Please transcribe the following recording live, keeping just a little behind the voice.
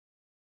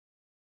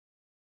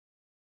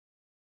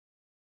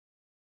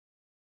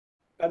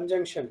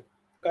Conjunction.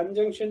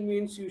 Conjunction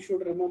means you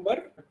should remember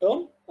the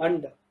term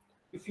and.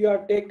 If you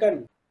are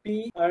taken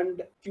P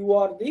and Q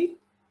are the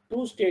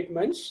two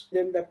statements,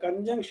 then the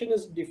conjunction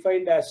is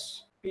defined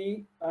as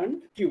P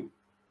and Q.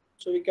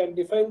 So we can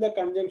define the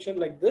conjunction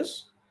like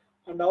this,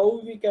 and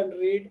how we can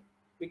read?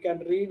 We can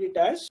read it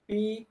as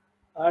P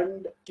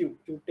and Q.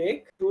 To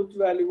take truth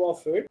value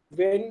of it,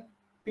 when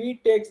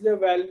P takes the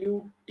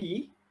value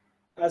T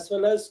as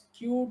well as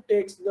Q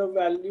takes the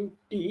value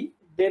T,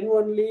 then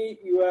only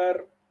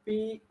your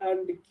P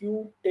and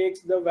Q takes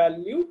the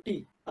value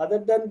T. Other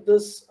than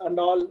this and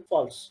all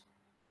false.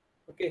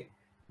 Okay,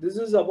 this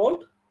is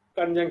about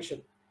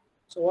conjunction.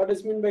 So what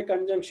is meant by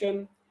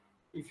conjunction?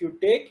 If you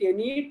take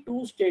any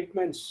two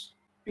statements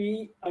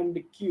P and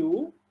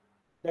Q,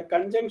 the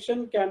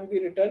conjunction can be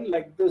written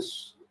like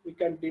this. We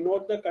can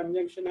denote the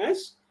conjunction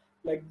as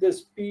like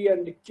this, P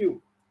and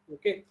Q.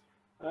 Okay,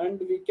 and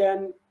we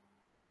can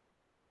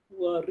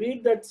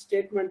read that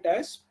statement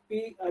as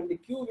P and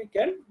Q. We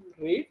can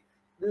read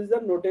this is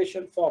the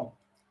notation form,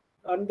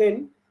 and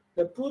then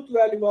the truth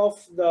value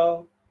of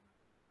the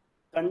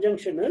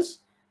conjunction is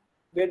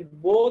when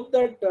both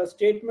the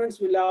statements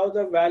will have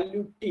the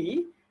value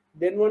T,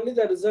 then only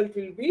the result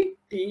will be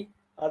T,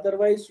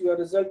 otherwise your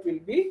result will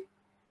be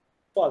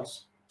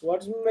false.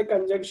 What's meant by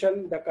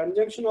conjunction? The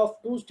conjunction of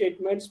two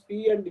statements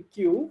P and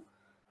Q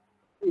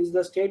is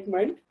the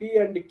statement P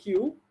and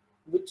Q,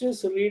 which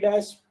is read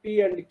as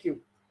P and Q.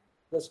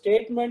 The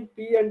statement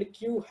P and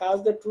Q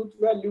has the truth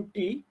value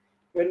T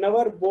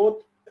whenever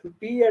both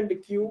P and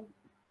Q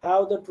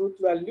have the truth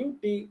value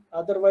T,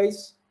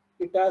 otherwise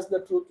it has the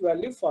truth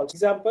value false.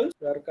 Example,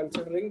 we are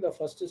considering the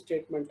first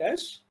statement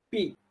as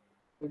P.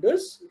 It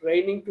is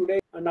raining today.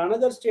 And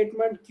another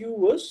statement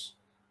Q is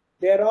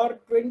there are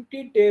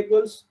 20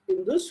 tables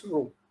in this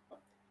room.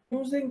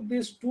 Using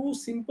these two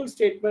simple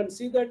statements,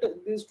 see that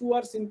these two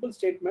are simple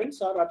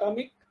statements, are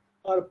atomic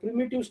or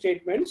primitive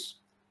statements.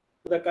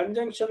 The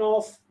conjunction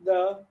of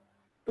the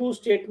two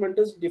statement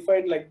is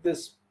defined like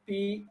this,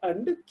 P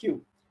and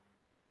Q.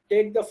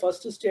 Take the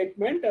first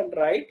statement and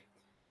write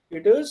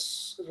it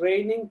is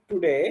raining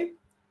today.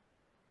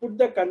 Put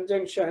the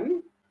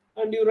conjunction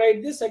and you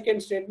write the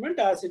second statement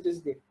as it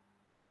is there.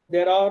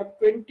 There are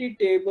 20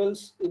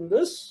 tables in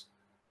this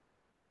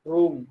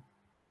room.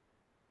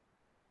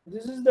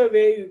 This is the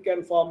way you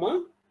can form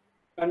a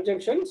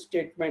conjunction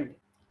statement.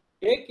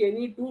 Take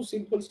any two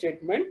simple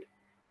statement.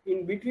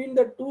 In between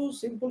the two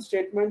simple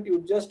statement,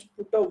 you just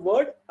put a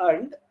word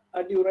and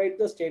you write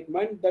the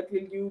statement that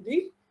will give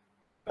the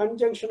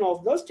conjunction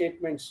of the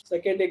statements.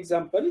 Second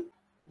example,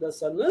 the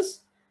sun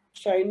is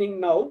shining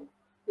now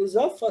is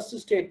a first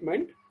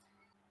statement.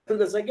 And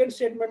the second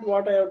statement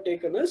what I have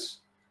taken is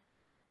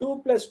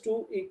 2 plus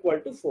 2 equal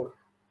to 4.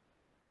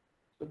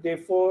 So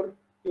therefore,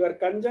 your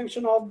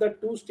conjunction of the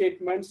two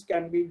statements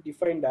can be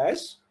defined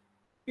as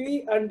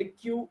P and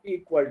Q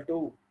equal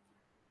to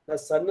the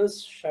sun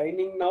is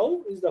shining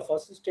now is the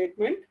first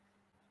statement,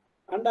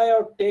 and I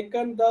have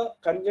taken the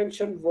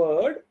conjunction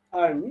word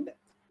and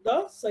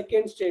the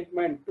second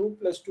statement 2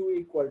 plus 2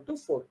 equal to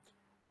 4.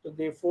 So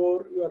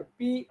therefore, your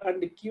P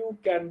and Q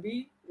can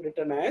be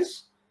written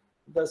as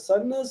the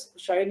sun is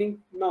shining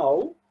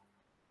now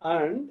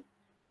and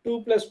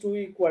 2 plus 2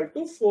 equal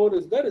to 4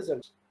 is the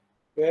result.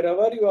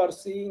 Wherever you are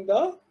seeing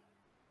the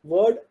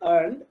word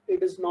and,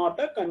 it is not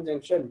a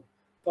conjunction.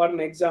 For an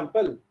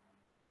example,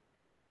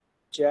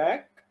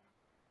 Jack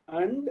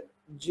and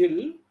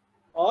Jill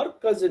are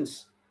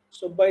cousins.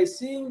 So by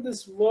seeing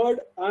this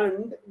word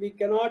and, we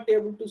cannot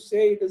able to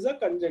say it is a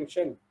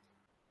conjunction.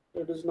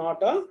 It is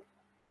not a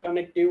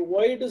connective.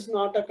 Why it is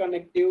not a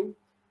connective?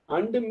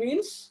 And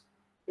means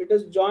it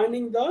is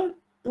joining the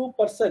two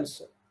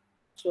persons.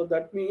 So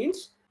that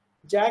means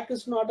Jack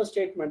is not a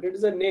statement, it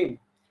is a name.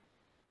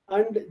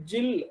 And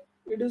Jill,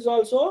 it is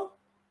also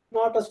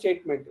not a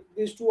statement.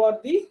 These two are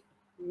the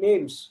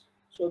names.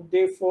 So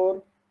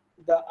therefore,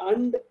 the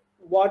and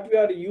what we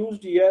are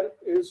used here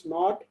is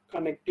not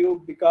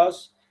connective,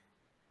 because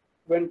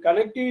when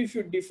connective, if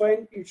you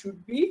define, it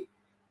should be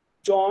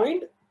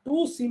joined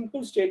two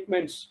simple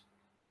statements.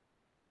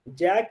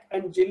 Jack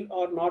and Jill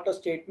are not a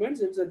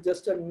statements, it's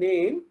just a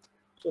name.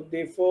 So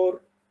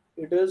therefore,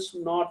 it is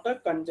not a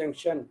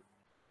conjunction.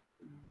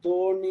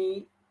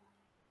 Dhoni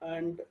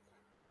and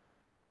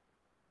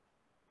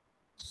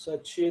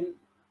Sachin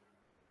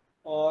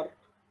are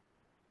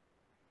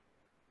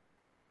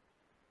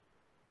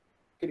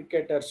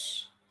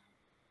cricketers.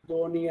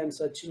 Dhoni and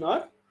Sachin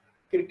are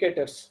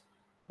cricketers.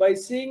 By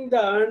seeing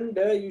the and,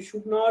 you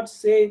should not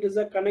say it is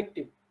a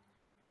connective.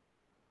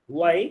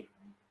 Why?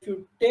 If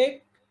you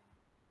take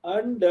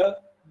and,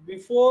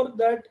 before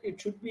that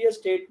it should be a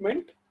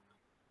statement,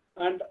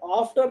 and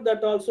after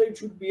that also it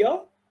should be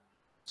a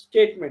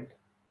statement.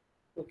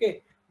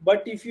 Okay,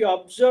 but if you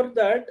observe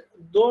that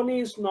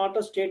Dhoni is not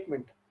a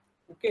statement.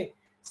 Okay,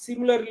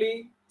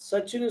 similarly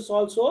Sachin is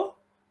also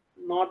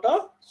not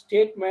a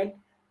statement,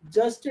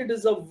 just it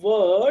is a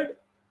word.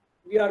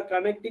 We are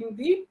connecting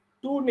the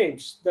two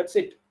names, that's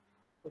it.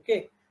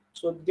 Okay,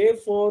 so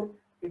therefore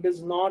it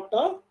is not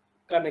a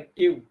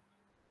connective.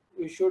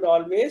 You should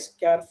always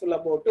careful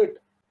about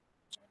it.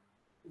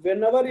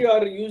 Whenever you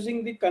are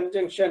using the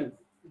conjunction,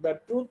 the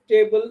truth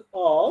table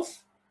of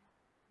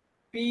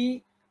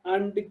P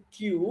and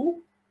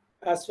Q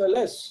as well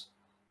as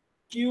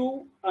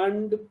Q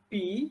and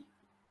P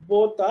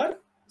both are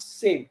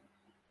same,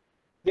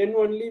 then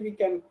only we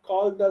can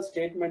call the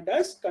statement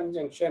as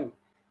conjunction.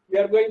 We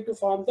are going to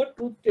form the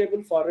truth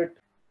table for it,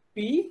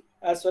 P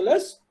as well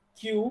as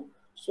Q.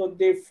 So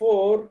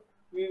therefore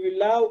we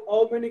will have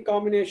how many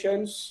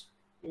combinations?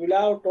 We will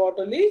have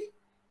totally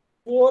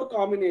 4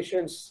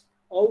 combinations.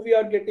 How we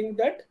are getting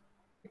that?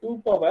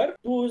 2 power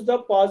 2 is the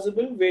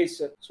possible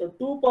ways. So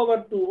 2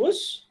 power 2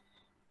 is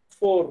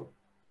 4.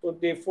 So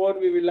therefore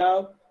we will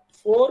have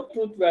 4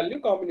 truth value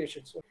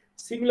combinations.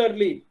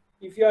 Similarly,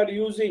 if you are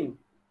using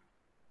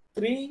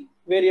 3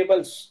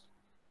 variables,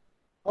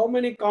 how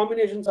many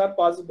combinations are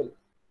possible?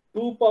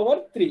 2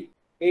 power 3,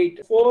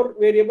 8. 4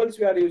 variables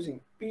we are using,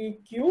 P,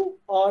 Q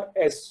or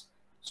S.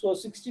 So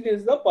 16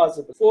 is the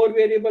possible. 4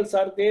 variables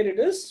are there, it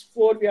is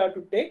 4 we have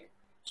to take.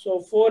 So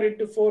 4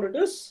 into 4 it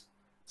is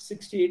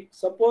 16.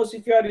 Suppose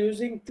if you are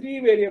using 3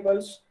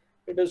 variables,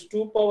 it is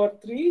 2 power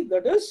 3,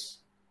 that is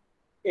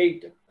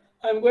 8.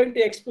 I am going to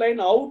explain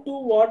how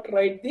to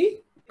write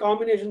the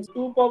combinations.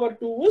 2 power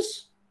 2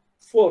 is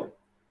 4.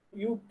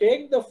 You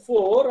take the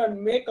 4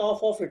 and make half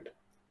of it.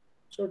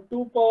 So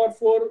 2 power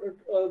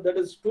 4, that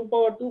is 2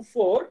 power 2,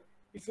 4.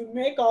 If you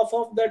make half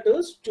of that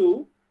is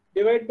 2.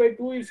 Divide by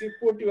 2, if you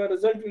put, your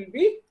result will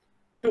be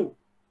 2.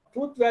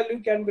 Truth value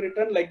can be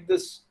written like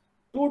this.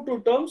 Two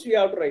terms we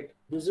have to write.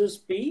 This is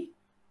P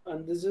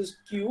and this is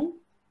Q.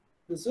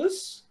 This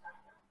is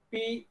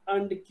P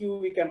and Q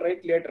we can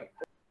write later.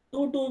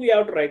 2 we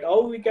have to write.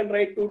 How we can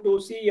write 2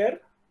 see here.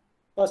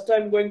 First I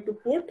am going to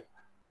put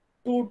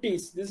 2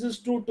 T's. This is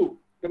 2.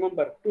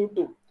 Remember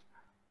 2.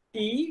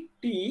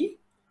 T,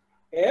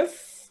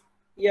 F,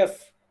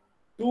 F.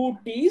 2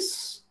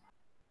 T's,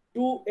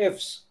 2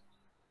 F's.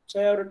 So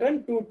I have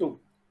written 2.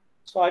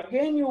 So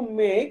again you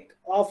make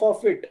half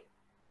of it.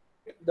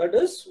 That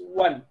is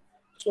 1.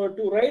 So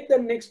to write the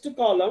next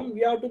column, we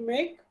have to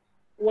make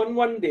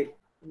 1 there.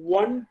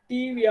 1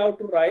 T we have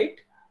to write.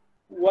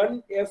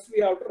 1 F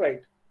we have to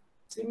write.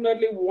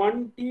 Similarly,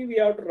 1 T we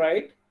have to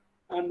write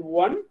and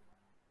 1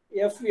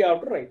 F we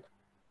have to write.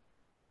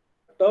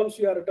 Terms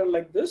we are written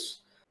like this.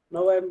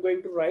 Now I am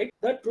going to write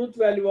the truth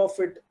value of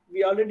it.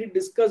 We already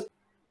discussed,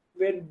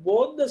 when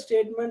both the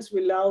statements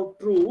will have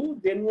true,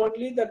 then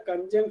only the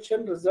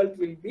conjunction result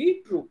will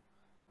be true.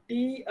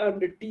 T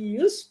and T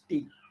is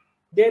T.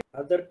 Then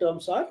other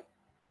terms are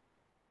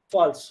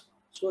false.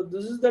 So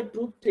this is the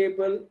truth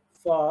table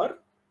for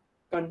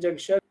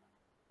conjunction.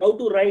 How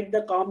to write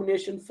the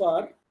combination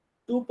for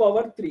 2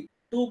 power 3.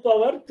 2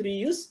 power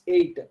 3 is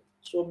 8.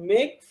 So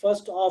make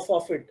first half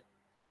of it.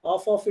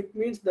 Half of it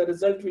means the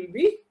result will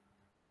be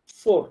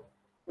 4.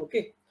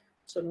 Okay.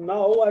 So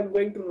now I'm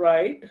going to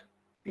write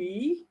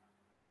P,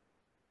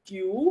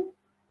 Q,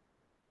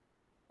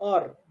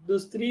 R.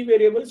 These 3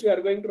 variables we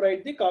are going to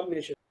write the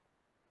combination.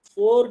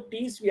 4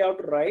 T's we have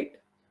to write.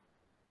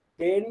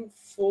 Then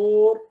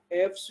 4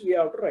 F's we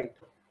have to write.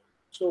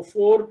 So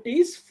 4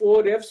 T's,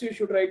 4 F's you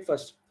should write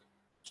first.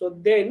 So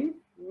then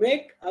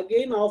make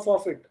again half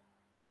of it.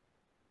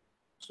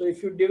 So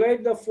if you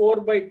divide the 4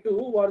 by 2,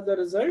 what is the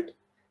result?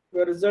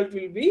 Your result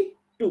will be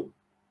 2.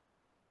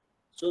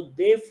 So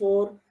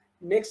therefore,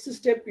 next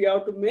step we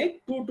have to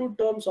make 2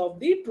 terms of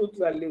the truth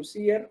values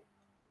here.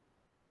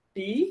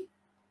 T,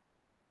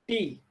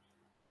 T,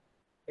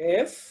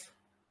 F,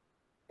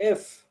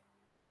 F,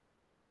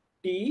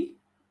 T,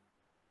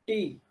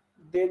 T,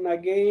 then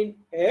again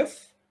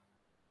F,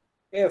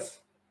 F.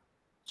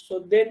 So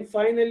then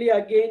finally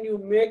again you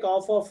make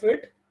half of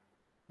it,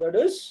 that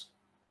is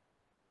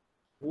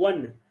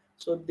 1.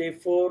 So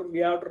therefore we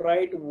have to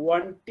write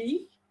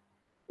 1T,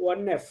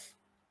 1F,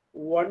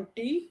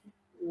 1T,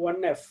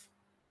 1F,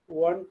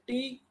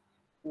 1T,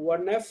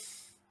 1F,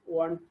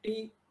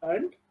 1T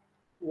and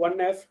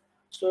 1F.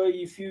 So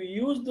if you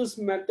use this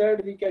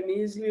method, we can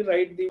easily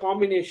write the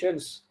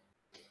combinations.